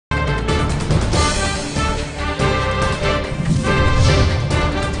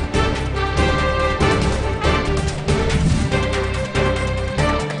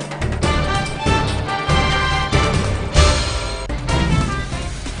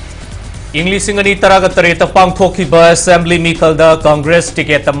English Singani Taragatare Pangthokiba Assembly Mikalda Congress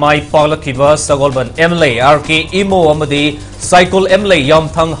ticket Mai Palakiba Sagolban MLA RK Imo Amadi Cycle MLA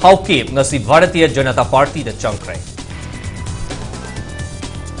Yamthang Hauki Ngasi Bharatiya Janata Party the Chankrai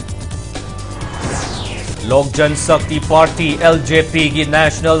Lok Jan Shakti Party LJP ki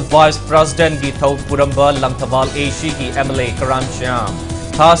National Vice President ki Thau Puramba Langthabal AC ki MLA Karam Shyam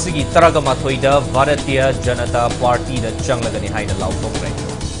Thasi ki Taragamathoida Bharatiya Janata Party the Changlagani Haina Lautokrai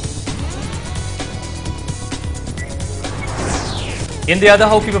India da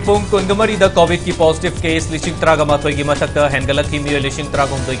hauki bapung kungamari da COVID ki positive case lishing tragamatoi ki matakta hengalaki mi lishing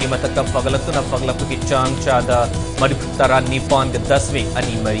tragomdoi ki matakta pagalakuna pagalaktu ki chang chada Manipur tara nipan ga 10 week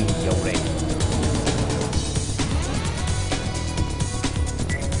ani mari yaure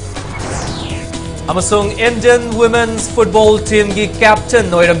Amasung Indian women's football team ki captain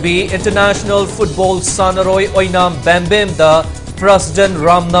Noirambi International Football Sanaroi Oinam Bambem da President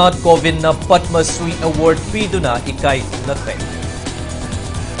Ramnath Kovind na Padma Shri Award piduna ikai natai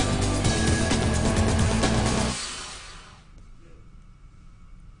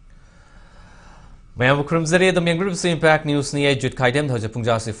Ma'am, Krumzari, the Mangrove Impact News near JEET KHAIDEM, the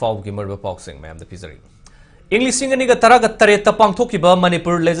Punjasi Fall Gimmer Boxing, ma'am, the Pizzery. English Singaniga Taragatare Tapangtokiba,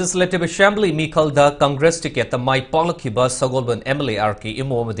 Manipur Legislative Assembly, Mikal da Congress ticket, the Mai Palakiba, Sagolban MLA RK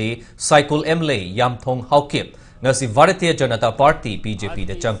Imomadi, Cycle MLA Yamthong Haukim, Nasi Bharatiya Janata Party, BJP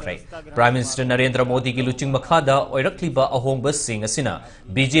the Chankrai. Prime Minister Narendra Modi ki Luching Makhada, Oirakliba Ahongbas Singh Asina,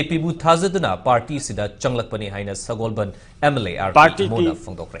 BJP Bu Thazaduna, Party Sida Changlakpani Haina Sagolban MLA RK Imona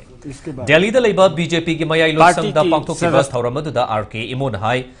Fongdokrai. Delhi the Labour BJP ki Maya Ilusang da Pangtokiba Thauramadu da RK Imona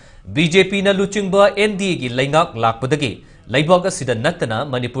Hai, BJP na Luchingba NDA ki Laingak Lakpadagi, Laibaga Sida Natana,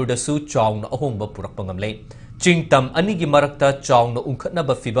 Manipur da Su Chong Ahongba Purakpangamle. Chingtam Anigi Marakta Chong no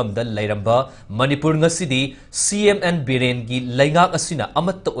Unkatnaba Fibam da Lairamba, Manipur Ngasidi, CMN Biren gi Laingak Asina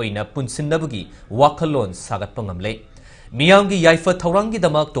Amatta Oina Punsinabagi, Wakalon Sagat Pangamle. Miyangi Yaifa Taurangi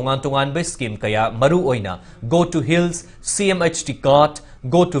Damak Tongan Tongan Bay Scheme Kaya Maru Oina, Go to Hills, CMHT Cart,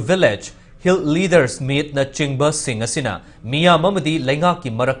 Go to Village, Hill Leaders Meet na Chingba Singasina, Miya Mamadi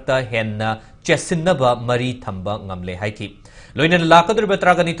Laingaki Marakta Henna, Chesinaba Mari Thamba Ngamle Haiki. Loinan Lakadur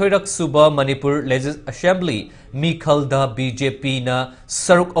Betragani Toirak Suba Manipur Legislative Assembly Mikalda BJP na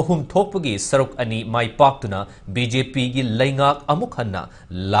Saruk Ahum Thokpagi Saruk Ani Mai Paktuna BJP gi Laingak Amukhanna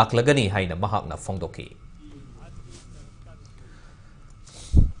Laklagani Haina Mahakna Fongdoki.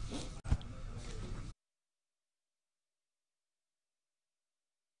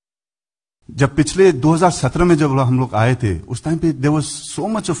 जब पिछले 2017 में जब हम लोग आए थे उस time पे there was so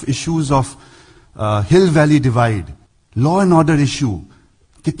much of issues of hill valley divide law and order issue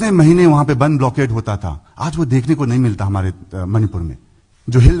कितने महीने वहां पे बंद ब्लॉकेड होता था आज वो देखने को नहीं मिलता हमारे मणिपुर में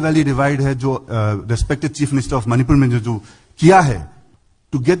जो हिल वैली डिवाइड है जो respected chief minister of Manipur में जो किया है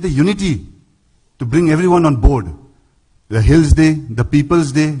to get the unity to bring everyone on board the hills day the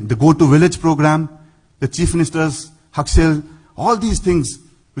peoples day the go to village programme the chief ministers हक्सेल all these things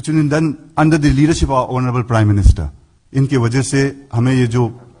which have been done under the leadership of our honorable prime minister. इनके वजह से हमें ये जो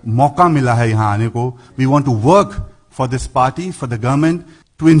मौका मिला है यहाँ आने को, we want to work for this party, for the government,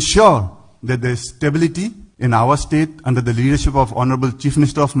 to ensure that there is stability in our state under the leadership of honorable chief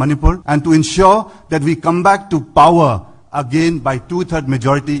minister of Manipur, and to ensure that we come back to power again by 2/3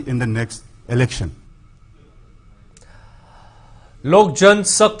 majority in the next election. Lok Jan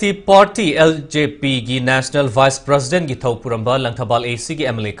Shakti Party LJP ki National Vice President ki Thau Puramba Langthabal AC ki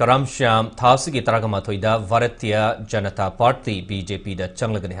MLA Karam Shyam Thasi ki Taragamathoida Bharatiya Janata Party BJP da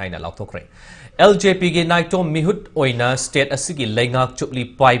Changlagani Haina Lauthokrai. LJP ki Naito Mihut Oina State Asigi Laingak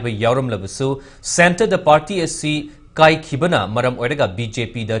Chupli Paiba Yauram Labasu Center the Party AC Kai Kibana Maram Oidaga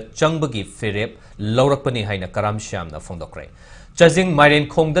BJP da Changbagi Firep Laurakpani Haina Karam Shyam na Fongdokrai. Chazing Mairen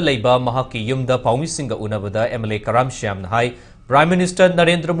Khong da Leiba Mahaki Yumda Paumi Singa Unabada MLA Karam Shyam na Hai Prime Minister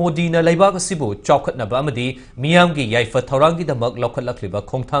Narendra Modi na Laibag Sibu Chowkatnaba Amadi Miyamgi Yaifa Taurangi Damak Lokalakliba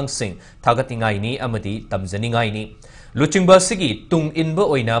Khongthang Singh Thagatingai ni Amadi Tamzaningai ni Luchingba Sigi Tung Inba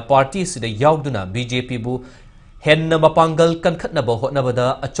Oina Party Sida Yauduna BJP Bu Henna Mapangal Kankatnaba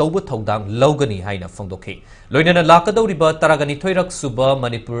Hotnabada Achauba Thaudang Logani Haina Fongdoki Loinana Lakadoriba Taragani Toirak Suba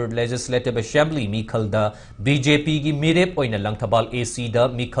Manipur Legislative Assembly Mikalda BJP gi Mirep Oina Langthabal AC da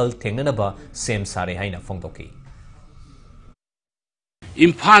Mikal Tenganaba Sem Sare Haina Fongdoki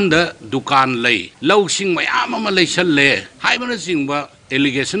Imphal da dukan lay lau sing mayam ama lay challe haibana singba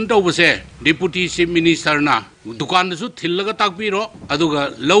allegation tawbase deputy chief minister na dukan da su thillaga takpiro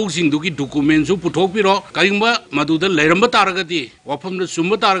aduga lau sing duki document su puthokpiro karingba maduda lairamba taragati wafam da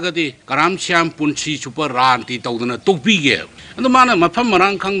sumba taragati Karam Shyam punchi super ranti tawdana tokpige adu mana mafam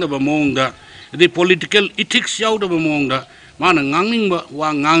marang khangda ba mongda the political ethics yawda ba mongda mana ngangning ba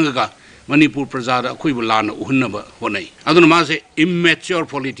wa ngangaga Manipur Prajada Kuibulan Unaba Honai. Adonamase immature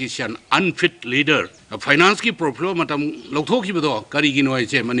politician, unfit leader, a finance ki profilo matam Lotoki Bado, Karigino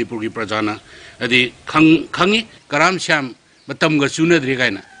Manipuri Prajana, the Kangi, Karam Sham, Matamga Suna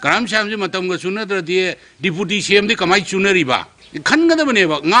Drigana. Karam Sham Matamga Suna, the deputy CM the Kamai Sunariba. Kanga the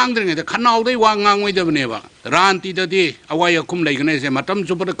Beneva, Nangring, the Kanao de Wang with the Beneva, Ranti the day, Awaya Kum Laganese, Matam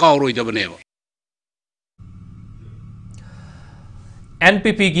Super the Kauro with the Beneva.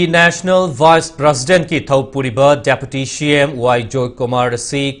 NPP की National Vice President की थौपुरीबा Deputy CM Y Joy Kumar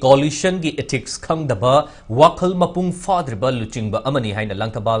से coalition की ethics खंगदबा वखल मपुंग फाद्रिबा लुचिंगबा अमनी हाइना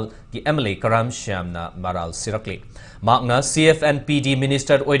लंगथबाल की MLA Karam Shyamna Maral Sirakli माकना CFNPD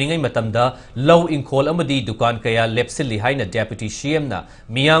Minister ओइरिंगै मतमदा लौ इंखोल अमदी दुकान कया लेप्सिली हाइना Deputy CM ना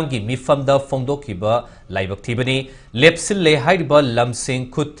मियांग की मिफमदा फोंदोखिबा लाइबक थिबनी लेप्सिले हाइरिबा लमसिंग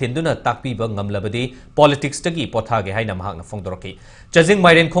खुद थिंदुना ताकपीबा ngamlabadi politics तगी पोथागे हाइना महाकना फोंदोरकी Chazing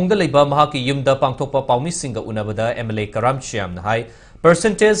Myren Kongda Liba Mahaki Yumda Pangtokpa Paumi Singa Unabada MLA Karam Shyam Hai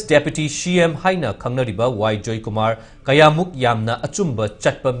Percentage Deputy CM Haina Kangnariba Y Joy Kumar Kayamuk Yamna Achumba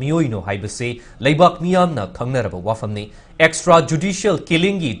Chatpa Mioino Haibase Laibak Miyamna Kangnaraba Wafamni Extrajudicial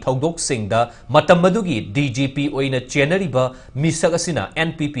Killingi Togdok Singda Matamadugi DGP Oina Chenariba Misagasina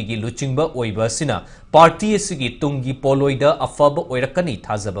NPP Gi Luchingba Oiba Sina Party Sigi Tungi Poloida Afaba Oirakani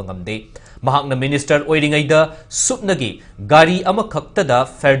Tazabangamde Mahakna Minister Oiringaida Supnagi Gari Amakaktada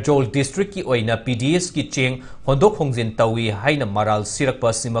Fairjol District Ki Oina PDS Ki Cheng Hondok Hongzin Tawi Haina Maral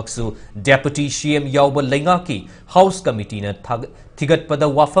Sirakpa Simaksu Deputy CM Yauba Lengaki House Committee na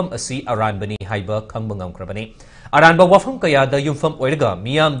Thigatpada Wafam Asi Aranbani Haiba Kangbangam Krabani Aranba Wafam Kayada Yumfam Oirga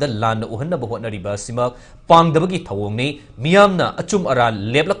Miam the Land Uhana Bahonariba Simak Pang Dabagi Tawongni Miamna Achum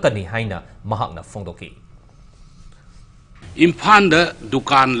Aran Leblakani Haina Mahakna Fondoki Impanda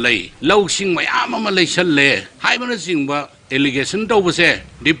Dukan Lay, Low Sing Mayama Malaysia Lay, Hibana Singba, allegation Tobase,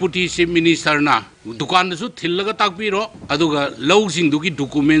 Deputy Chief Minister Na, Dukan Su Tilaga Takpiro, Aduga, Low Sing Duki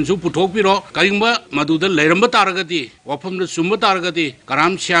Dukumensu Putopiro, Karimba, Maduda Leramba Targati, Wapam the Sumba Targati,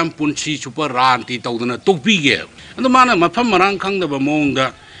 Karam Sham Punchi Super Ranti Todana Topige. And the man Mapam Marankang the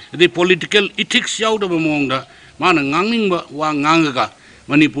Bamonga, the political ethics out of among the Mana Nangingba Wanganga.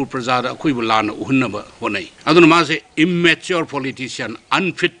 Manipur Prajada Kuibulan Unaba Honai. Adonamase immature politician,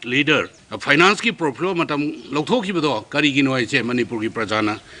 unfit leader, a finance ki profilo matam Lotoki Bado, Karigino Manipuri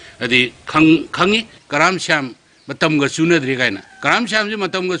Prajana, the Kangi, Karam Sham, Matamga Suna Drigana. Karam Sham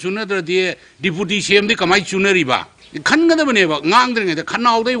Matamga Suna, the deputy CM the Kamai Sunariba. The Kanga the Beneva, Nangring, the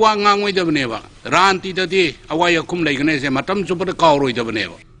Kanao de Wang with the Beneva, Ranti the day, Awaya Kum Laganese, Matam Super the Kauro with the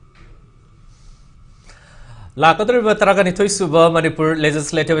Beneva. Lakadriba Taraganitoi Suba Manipur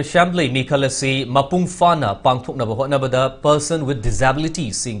Legislative Assembly Mikalasi Mapung Fana Pangtukna Bahonabada Person with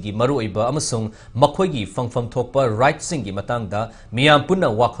Disabilities Singi Maruiba Amasung Makoigi Fangfam Tokpa Right Singi Matangda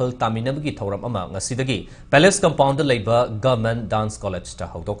Miampuna Wakal Taminabagi Tauram Ama Ngasidagi Palace Compound Labor Government Dance College Ta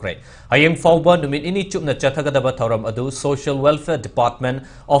Haudokre Hayang Fauba Numin Ini Chupna Chatagadaba Tauram Adu Social Welfare Department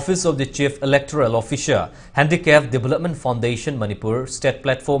Office of the Chief Electoral Officer Handicap Development Foundation Manipur State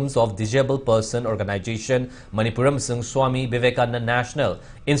Platforms of Disabled Person Organization Manipuram Singh Swami Vivekananda National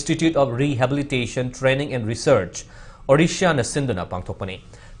Institute of Rehabilitation Training and Research Odisha na Sinduna Pangtokpani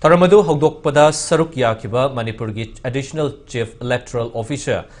Taramadu Hogdokpada Saruk Yakiba Manipurgi Additional Chief Electoral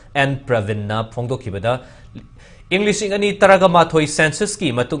Officer and Pravinna Pongdokibada English Ingani Taragamathoi Census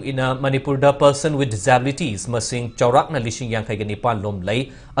Ki Matung Ina Manipurda Person with Disabilities Masing Chaurakna Lishing Yankagani Lom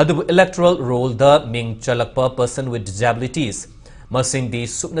Lay Adu Electoral Roll the Ming Chalakpa Person with Disabilities Masing di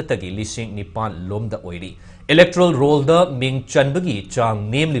Supnatagi Lishing Nipan Lom the Oiri Electoral Roll the Ming Chanbagi Chang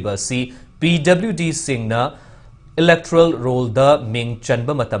Name Libasi PWD Singna Electoral Roll the Ming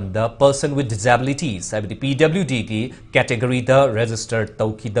Chanba Matam the Person with Disabilities the PWD ki category the registered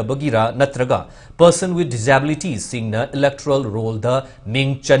Tauki the Bagira Natraga Person with Disabilities Singna Electoral Roll the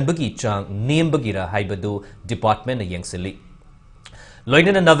Ming Chanbagi Chang Name Bagira Haibadu Department Yangsili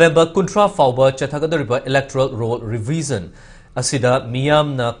Loinen November Kuntra Fauba Chathagadariba Electoral Roll Revision Asida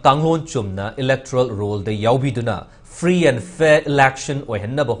Miyam na Kanglon Chumna Electoral Roll the Yaubiduna Free and Fair Election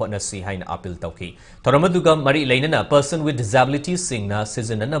Ohenna Bahona Si Haina Apil Tauki. Toramaduga Mari Lainana Person with Disabilities Singna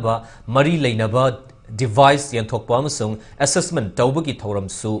Sizanaba Mari Lainaba Device Yantokpamasung Assessment Taubagi Toram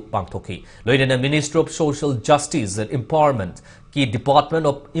Su Pangtoki. Loidana Minister of Social Justice and Empowerment Ki Department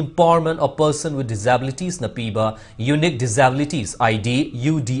of Empowerment of Person with Disabilities Napiba Unique Disabilities ID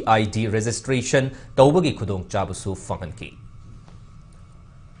UDID Registration Taubagi Kudong Chabusu Fanganki.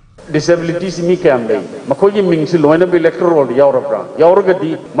 Disabilities mi kam lay makoy ming si loina bi electoral yaurabra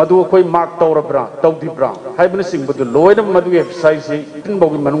yauragadi madu koy mark tawrabra tawdibra haibna sing budu loina madu exercise tin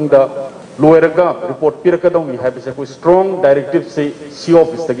bogi manungda लोयरगा report पिरकदोंगी हाइबसे कोई strong directive से सी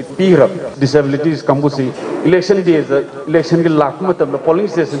office तक पीरब disabilities कंबुसी election day election के लाख मतलब polling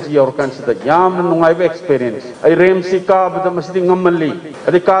station से और कांसिदा याम नुंगाइबे experience I RAM सी का बद मसदी ngमली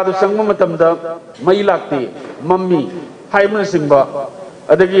अदे का दु संग मतमदा मई लाक्ति mummy hymen Simba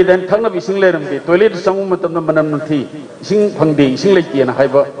अदगी then थंग बिसिंग लेरमदे toilet संग मतमदा मनम नथि इसिंग फंगदे इसिंग लेकियना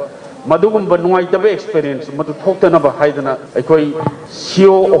हाइबा मधुगुम्ब नुंगाइतबे एक्सपीरियंस मधु थोक्तनबा हाइदना अखोई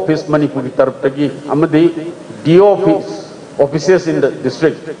सीओ ऑफिस मणिपुर की तरफ तकी अमदि do officers in the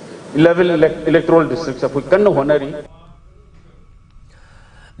district 11 electoral districts अखोई कन्न honorary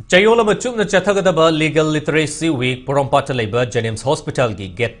चयोलम चुमन चथगदब legal literacy week Porompat लेब जेनिम्स हॉस्पिटल की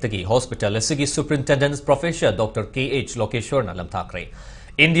गेट तकी hospital असगी superintendent professor doctor KH Lokeshwar न लमथाखरे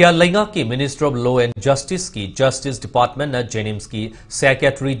इंडिया लेंगा की minister of law and justice की जस्टिस डिपार्टमेंट न जेनिम्स की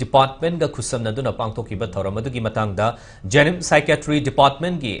साइकेट्री डिपार्टमेंट का खुसमनदुना पांगथोकिब थौरमदुगी मतंगदा जेनिम्स साइकेट्री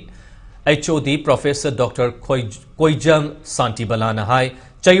डिपार्टमेंट की HOD professor doctor Koijam सांतिबलाना high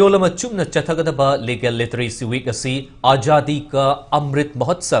चयोलम चुमन चथगदब legal literacy week असी आजादी का अमृत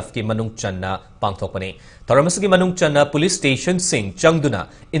महोत्सव की मनुंग चन्ना पांगथोकने थौरमसगी मनुंग चन्ना police station Singh चंगदुना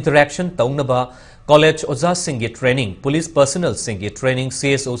interaction तौनबा college ओजा Singh training police personal Singh training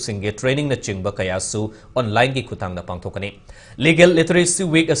CSO Singh training न चिंग कयासु ऑनलाइन की खुतांग न पांगथोकने लीगल लिटरेसी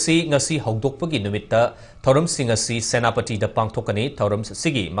वीक असी ngasi हौदोकपगी नुमित्ता थौरम सिंह असी सेनापति द पांगथोकने थौरम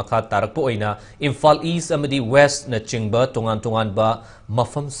सिगी मखा तारकपो ओइना इम्फाल ईस्ट अमदी वेस्ट न चिंग तोंगान तोंगान बा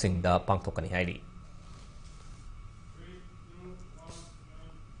मफम Singh the पांगथोकने हाइरी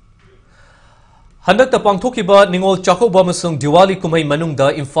हंदक पांगथोकिब निंगोल चाकौब अमसुंग Diwali कुमई मनुंगदा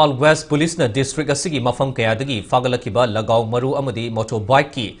Imphal waste police न डिस्ट्रिक्ट असिगी मफम कयादगी फागलकिब लगाव मरु अमदी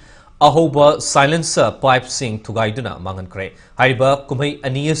मोटरबाइक की अहोबा silencer pipe Singh थुगाइदुना मांगनख्रे हाइबा कुमई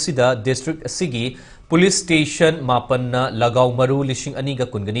अनियसिदा district असिगी police station मापन न लगाव मरु लिशिंग अनिगा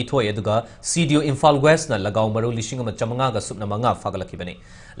कुनगनी थोय अदुगा CDO इम्फाल वेस्ट न लगाव मरु लिशिंग अमा चमंगा गा सुपना मंगा फागलकिबने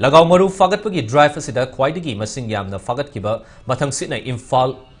लगाव मरु फागतपगी ड्राइव असिदा ख्वाइदगी मसिंग यामना फागतकिब मथंग सिना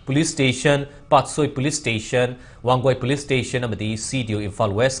Imphal police station पात्सोई police station वांगोई police station अमदी CDO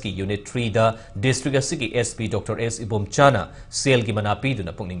Imphal waste की unit 3 the district असिगी SP doctor S इबोमचाना cell की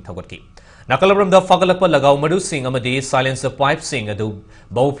मनापीदुना पुंगनिंग थगतकी नाकलबरम द फागलप लगाव मरु सिंह अमदी साइलेंसर पाइप सिंह अदु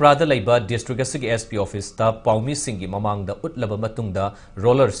बहुप्राद लेबा district असिगी SP office the पाउमी Singh की ममांग द उतलब मतुंग द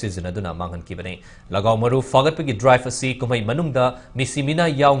रोलर सीजन अदुना मांगन की बने लगाव मरु फागतपगी ड्राइव असि कुमई मनुंग द मिसिमिना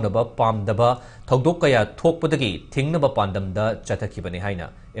याउनबा पामदबा थौदोक कया थोकपदगी थिंगनबा पांदम the चथखिबने हाइना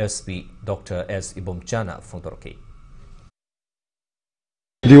SP doctor S इबोमचाना फोंदोरकी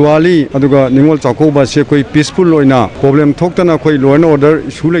Diwali अदुगा निंगोल चाकौबा से कोई पीसफुल लोइना प्रॉब्लम थोकतना कोई law and order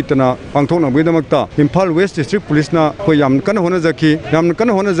issue लेतना पांगथोकना बेदमक्ता Imphal waste district police ना कोई याम कन होना जकी याम कन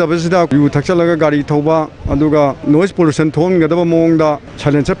होना जबसिदा यू थक्चलगा गाड़ी थौबा अदुगा नॉइस पोल्यूशन थोंगदबा मोंगदा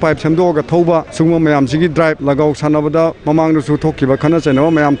साइलेंसर पाइप सेमदोगा थौबा सुगम मयाम सिगी ड्राइव लगाव सानबदा ममांग दसु थोकिबा खना चैनवा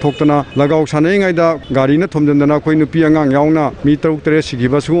मयाम थोकतना लगाव सानैङैदा गाड़ी न थोमजनदना कोई नुपी अंगांग यावना मी तरुक तरे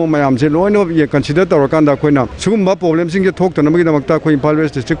सिगिबा सुगम मयाम से लॉ एंड ऑर्डर ये कंसीडर तौरकांदा कोइना सुगम प्रॉब्लम सिंगे थोकतना बगिदमक्ता कोई इम्फाल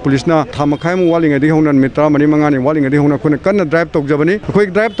डिस्ट्रिक्ट पुलिस ना थामखाय मु वालिंग एदि होना मित्रा मनि मंगानी वालिंग एदि होना कोन कन्न ड्राइव तौजबनी कोई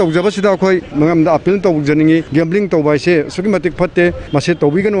ड्राइव तौजबसिदा कोई मंगम दा अपील तौजनिंगी गैम्बलिंग तौबाइसे सुगी मतिक फत्ते मसे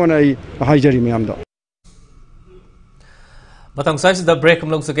तौबिगन वना आई हाइजरी मयाम दा मतंग साइज द ब्रेक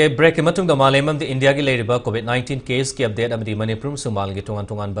हम लोग सके ब्रेक के मतुंग द मालेमम द इंडिया की लेरिबा COVID-19 केस की अपडेट अमदी मणिपुर सुमाल के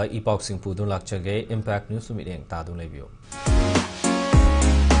तोंगान तोंगान बा epoch Singh पुदुन लाक्चगे impact news सुमिरेंग तादुन labio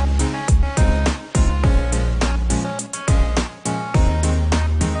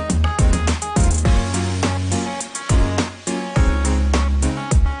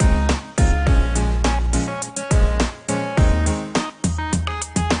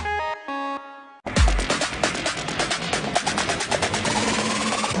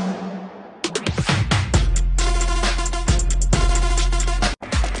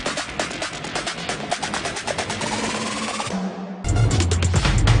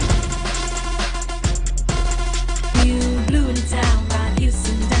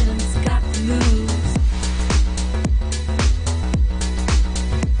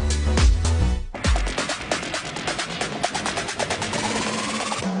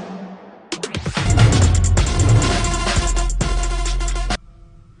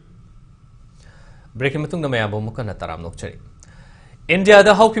break मतुंग ma'am मुकन तराम नोक्चरी India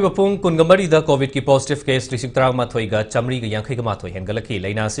दा हौकिबा पुंग कुनगमरी दा कोविड की पॉजिटिव केस 338 गा चमरी गा यांखैगा माथोय हेंगलखी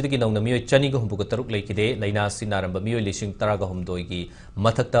लैना सिदगी नौना मियोय चनी गा हुंबुगा तरुक लेकिदे लैना सिनारंबा मियोय लिसिंग 10 गा हुमदोय की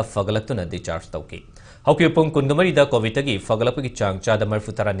मथक्ता फगलक्तुना discharge तौकी Hauki pung kungamari da COVID tagi fagalapagi chang chada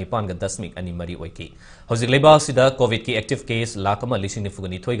marfutara nipan ga dasmik ani mari oiki. Hauzik leba sida COVID ki active case lakama lising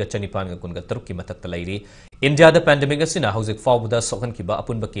nifugani thoi ga chanipan ga kun ga taruk ki matak talairi. India da pandemic asina hauzik fawbuda sokhan ki ba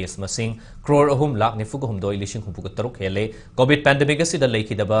apun ba case masing crore ahum lak nifuga humdoi lising humfuga taruk hele. COVID pandemic asida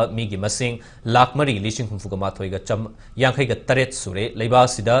leiki da ba migi masing lak mari lising humfuga ma thoi ga cham yankhai ga taret sure leba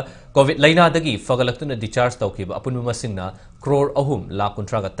sida COVID laina dagi fagalaktuna discharge tawki ba apun masing na crore ahum lak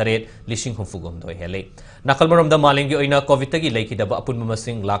kuntra ga taret lising humfuga humdoi hele. Nakal maramda malengi oina COVID tagi leiki da ba apun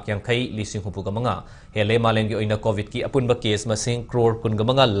masing lak yankhai lising humfuga manga hele malengi oina COVID ki apun ba case masing crore kun ga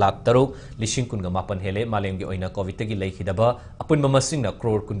manga lak taruk lising kun ga mapan hele malengi oina COVID tagi leiki da ba apun masing na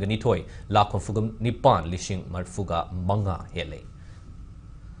crore kun ga nithoi lak humfuga nipan lising marfuga manga hele.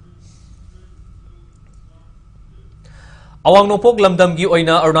 Awang nopok lamdam gi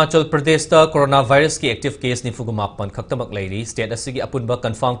oina Arunachal Pradesh ta coronavirus ki active case ni fuga mapan khaktamak lairi state asigi apunba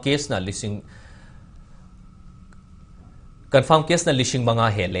confirm case na lising manga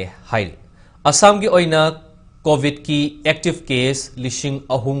hele hai Assam gi oina COVID ki active case lising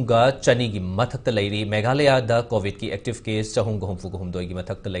ahunga chani gi mathakta lairi Meghalaya da COVID ki active case chahunga humfuga humdoi gi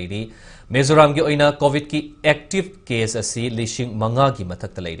mathakta lairi Mizoram gi oina COVID ki active case asi lising manga gi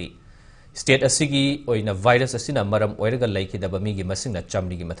mathakta lairi State asigi oina virus asina maram oiraga laiki da bami gi masing na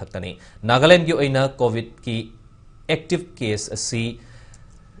chamni gi mathaktani Nagaland gi oina COVID ki active case asi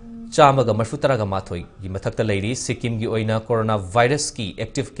chamaga marfutara ga mathoi gi mathakta lairi Sikkim gi oina coronavirus ki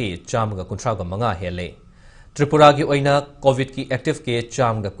active case chamaga kuntra ga manga hele Tripura gi oina COVID ki active case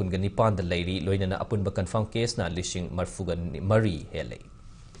chamaga kunga nipan da lairi loina na apun ba confirm case na lising marfuga mari hele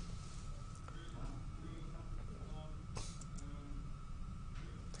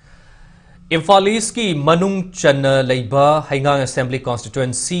Imphal East ki Manung Channa Leiba Haingang Assembly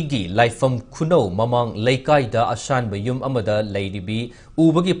Constituency gi Laifam Kuno Mamang Leikai da Ashan Bayum Amada Ladibi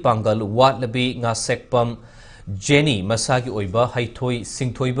Ubagi Pangal Watlabi Nga Sekpam Jenny Masagi Oiba Haithoi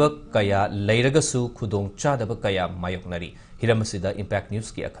Singthoiba Kaya Leiragasu Kudong Chadaba Kaya Mayoknari Hiramasida Impact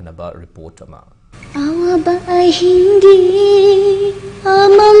News ki Akhanaba report ama Awaba hindi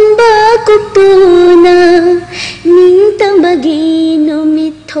amamba kupuna nintambagi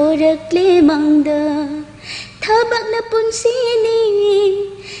numit thorakle mangda thabak na punsini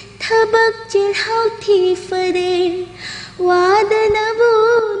thabak jil hauthi fare wada na bu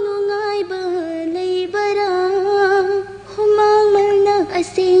nungai ba leibara humang malnak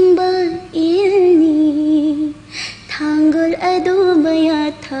asingba ilni Tanggul adu maya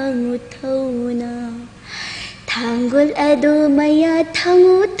thangu thauna Tanggul adu maya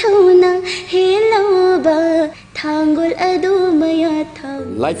thangu thauna hello ba Tanggul adu maya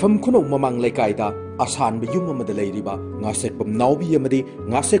thangu Laifam kuno mamang lekai da asan bayum amada leiriba ngasekpam naubi amadi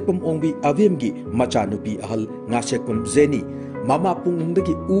ngasekpam ongbi avemgi machanupi ahal ngasekpam zeni mama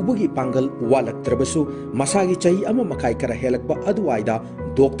pungdagi ubagi pangal walak trabasu masagi chai ama makai kara helakba aduaida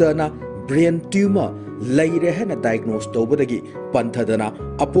doctor na brain tumor Laire hena diagnose tobadagi panthadana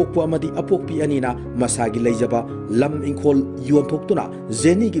apokpa amadi apokpi anina masagi leijaba lam ingkhol yonthoktuna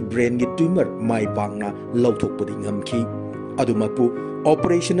zeni gi brain gi tumor mai pangna lauthokpadi ngamki adumapu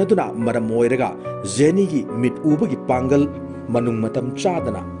operation aduna maram oiraga zeni gi mit ubagi pangal manung matam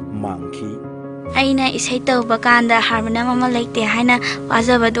chadana mangki Aina isai tawba kanda harmonium ama leite haina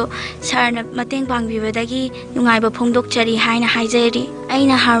wajabado sarna mateng pangbibadagi nungaiba phongdokchari haina haijari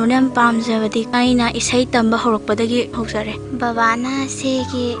aina harmonium pamjabadi aina isai tamba horokpadagi hoksare babana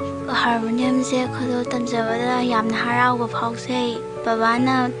segi harmonium je khodo tamjabada yamna harauba phause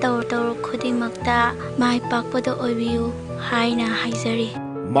babana tawr khuding makta mai pakpada oibiu haina haijari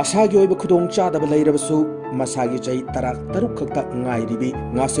masagi oiba khudong chadaba leirabasu masagi chai tarak taruk khakta ngairibi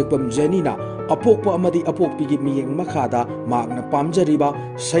ngasekpam jenina apokpa amadi apokpigi miyeng makhada makna pamjariba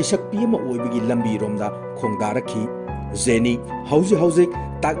saisakpi ama oibigi lambi romda khongdarakhi zeni hauji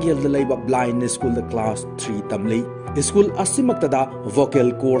tagyal da leiba blind school da class 3 tamli school asimaktada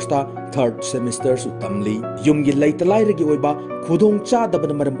vocal course ta 3rd semester su tamli yumgi leitalai regi oiba khudong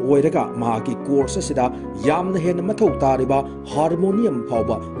chadabana maram oiraga mahaki course asida yamna hena mathau tariba harmonium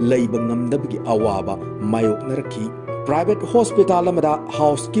phawba leiba ngamdabgi awaba mayoknarakhi Private hospital amada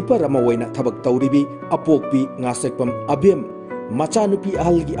housekeeper ama waina thabak tauribi apokpi ngasekpam abem machanupi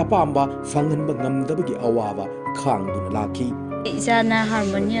ahalgi apamba fanganba ngamdabagi awaba khangduna lakhi Isana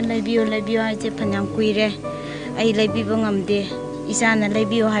harmonium lebiyo haije phanyam kuire ai lebibo ngamde isana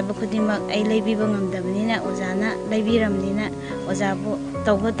lebiyo haiba khudimak ai lebibo ngamdabnina ozana lebiramnina ozabu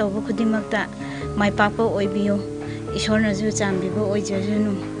tawba khudimakta mai pakpo oibiyo ishorna ju chambibo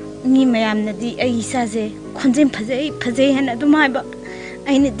oijajunu Ni mayamna di ai isaje khunjim phajai hana dumaiba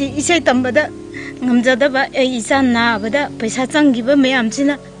aina di isai tambada ngamjada ba ai isa na bada paisa changiba mayam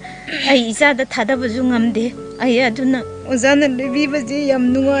china ai isa da thada bazu ngamde ai aduna ozana lebi baje yam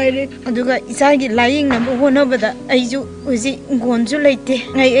nuaire aduga isa gi lying na hona bada ai ju uji gonju leite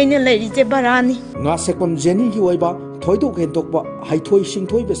ai aina leiri je barani nga sekpam jeni gi oiba thoidok hendokba haithoi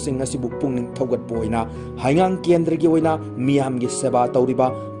singthoi be sing asibu pungning thogat boina haingang kendra gi oina miam gi seba tawriba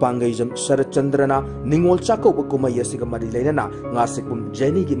pangaijam Sharachandrana ningol chako ba kumai asiga mari leinana nga sekpam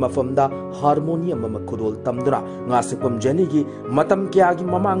jeni gi mafamda harmonium ma khudol tamduna nga sekpam jeni gi matam kya gi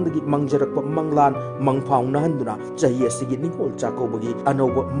mamang gi mangjarak pa manglan mangphaung na handuna chahi asigi ningol chako bagi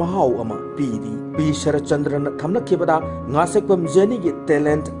anoba mahau ama pidi pi Sharachandrana thamna khibada nga sekpam jeni gi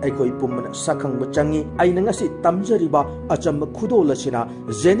talent aikoi pumna sakhang ba changi aina ngasi tamjari ba acham khudol asina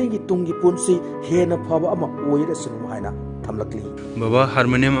jeni gi tungi punsi hena phaba ama oira sinu haina thamlakli baba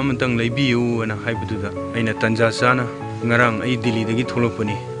harmonium amatang leibiu ana haibududa aina tanja sana ngarang ai Delhi dagi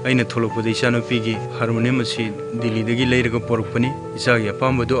tholopani aina tholopode isano pigi harmonium asi Delhi dagi leiraga porukpani isa gi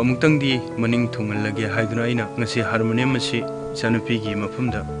apambadu amuktang di maning thungalage haiduna aina ngasi harmonium asi isano pigi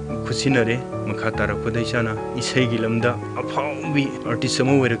mafumda khusinare makha tarakpada isana isai gi lamda afaubi artist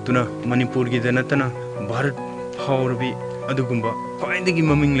ama werektuna Manipur gi danatana Bharat phawrbi adugumba khwaidagi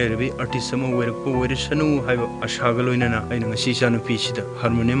maming leirabi artist ama werakpa weresanu haiba ashaga loinana aina ngasi isano pisida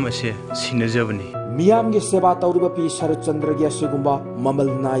harmonium ase sinajabani Miam gi seba tawriba pi Sharachandra gi asigumba mamal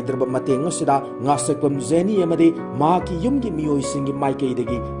naidraba mateng asida nga sekpam jeni amade ma ki yum gi miyoi singi maikei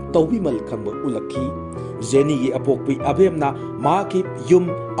dagi tawbi mal khangba ulakhi jeni gi apokpi abemna ma ki yum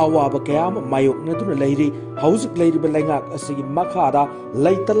awaba kayam mayok na duna leiri hauzik leiriba lengak asigi makhada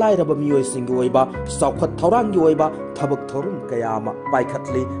leita lairaba miyoi singi oiba saukhat thorang gi oiba thabak thorum kayama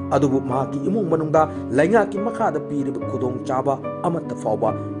paikhatli adubu ma ki imung manungda lengak ki makhada piriba khudong chaba amatta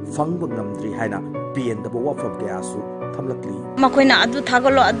fawba fangba ngamdri haina piendaba wafam kayasu thamlakli makoina adu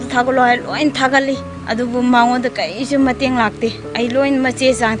thagalo hai loin thagali adubu mangoda kaisu mateng lakte ai loin mache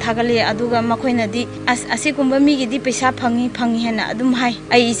sang thagali aduga makoina di asigumba migi di pesa phangi hena adum hai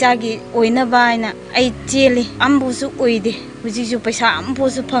ai isa gi oina baina ai cheli ambusu oide hujisu paisa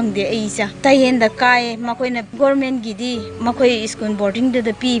ambusu phangde ai isa tayenda kai makoina government gi di makoi school boarding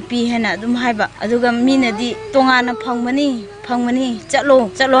da pi hena adum hai ba aduga mina di tongana phangmani chalo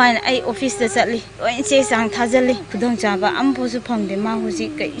hai ai office da chatli loin che sang thajali khudong chaba ambusu phangde ma huji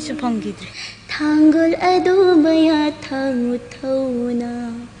kaisu phangidri thangul adu maya thangu thona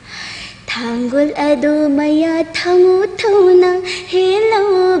Thangul adu maya thangu thona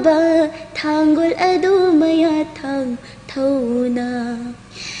helaba Thangul adu maya thang thona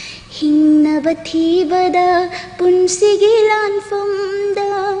Hinna bathibada punsigi lanfamda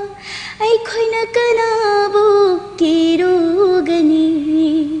ai khoina kanabu kirugani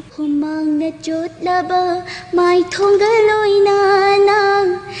humang na chotlaba mai thongaloina na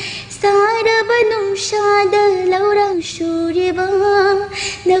Saraba numshada laurang shuriba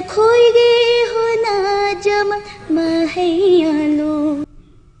na khoige hona jama mahayalo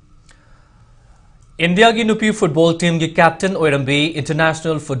India gi nupi football team gi captain oirambi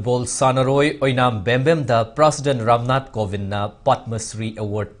international football sanaroi oinam bembem da President Ramnath Kovind na Padma Shri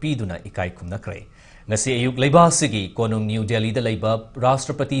award piduna ikai khumnakre ngasi ayuk leiba sigi konung New Delhi da leiba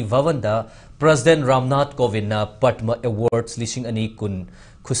Rashtrapati Bhavan da President Ramnath Kovind na Padma awards lishing ani kun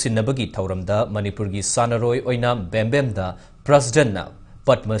khusinabagi thauramda Manipur gi sanaroi oinam bembem da President na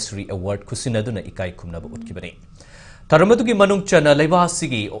Padma Shri award khusinaduna ikai khumnaba utkibani Taramadugui manung chana leiba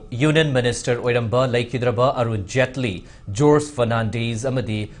sigi Union Minister oiramba laikidraba Arun Jaitley, George Fernandez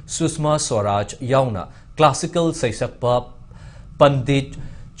amadi Susma Swaraj yauna classical saisakpa Pandit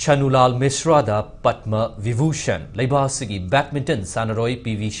Chanulal Mishra da Padma Vibhushan leiba sigi badminton sanaroi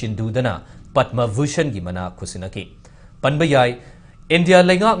PV Sindhu dana Padma Bhushan gi mana khusinaki panbayai India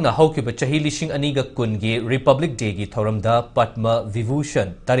lengak na haukiba chahi lishing aniga kungi Republic Day gi thoramda Padma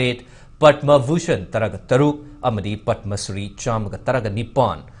Vibhushan taret Padma Bhushan taraga taruk amadi Padma Shri chamaga taraga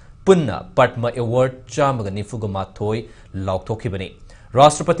nipan punna Padma Award chamaga nifugama thoi laukthokibani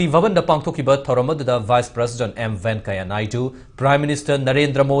Rashtrapati Bhavan da pangthokiba thoramada Vice President M Venkaiah Naidu Prime Minister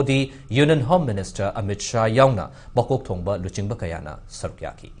Narendra Modi Union Home Minister Amit Shah yauna bakok thongba luchingba kayana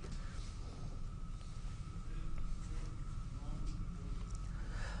sarukyaki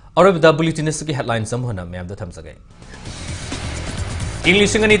Arabda bulletin ki headlines samhona mayam da thamsagai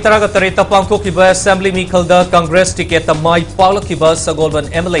English ngani taraga tareta pangthokiba assembly mikhalda Congress ticket mai palakiba Sagolban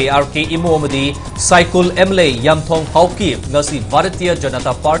MLA RK Imo amadi Cycle MLA Yamthong Hauki ngasi Bharatiya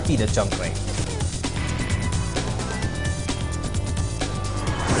Janata Party da changre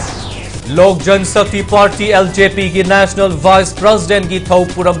Lok Janshakti Party LJP ki National Vice President ki Thau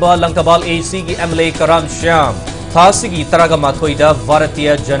Puramba Lankabal AC ki MLA Karam Shyam Thasi ki taraga mathoida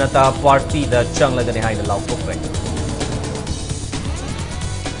Bharatiya Janata Party da changlagane haina lauthokre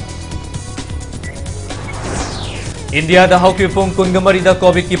India da hauki pung kungamari da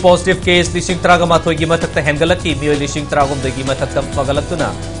COVID ki positive case lising tragamathoi gi mathakta hengalaki mioi lising tragom da gi mathakta fagalaktuna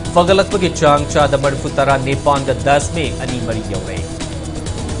fagalakpagi chang cha da marfutara Nepal da 10 me ani mari yaure.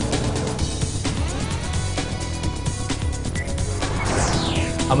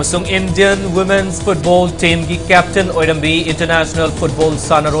 Amasung Indian women's football team ki captain oirambi international football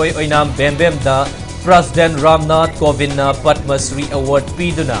sanaroi oinam bembem da President Ramnath Kovind na Padma Shri Award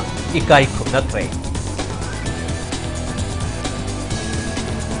piduna ikai khumnakre.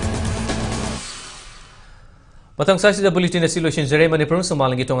 Matang saksi da bulletin asi lotion jere Manipur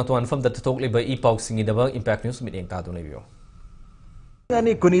Somalangi tonga tuan fam da tatok liba ipau singi da impact news mit engta do nevio.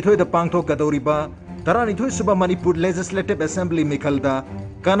 Ani kunithoi da pangthok kadoriba taranithoi suba Manipur Legislative Assembly mikhalda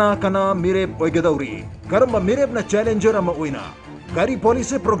kana mirep oigadori karma mirep na challenger ama oina Kari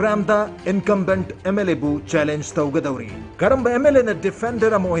policy program da incumbent MLA bu challenge taugadori karamba MLA na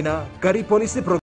defender ama oina kari policy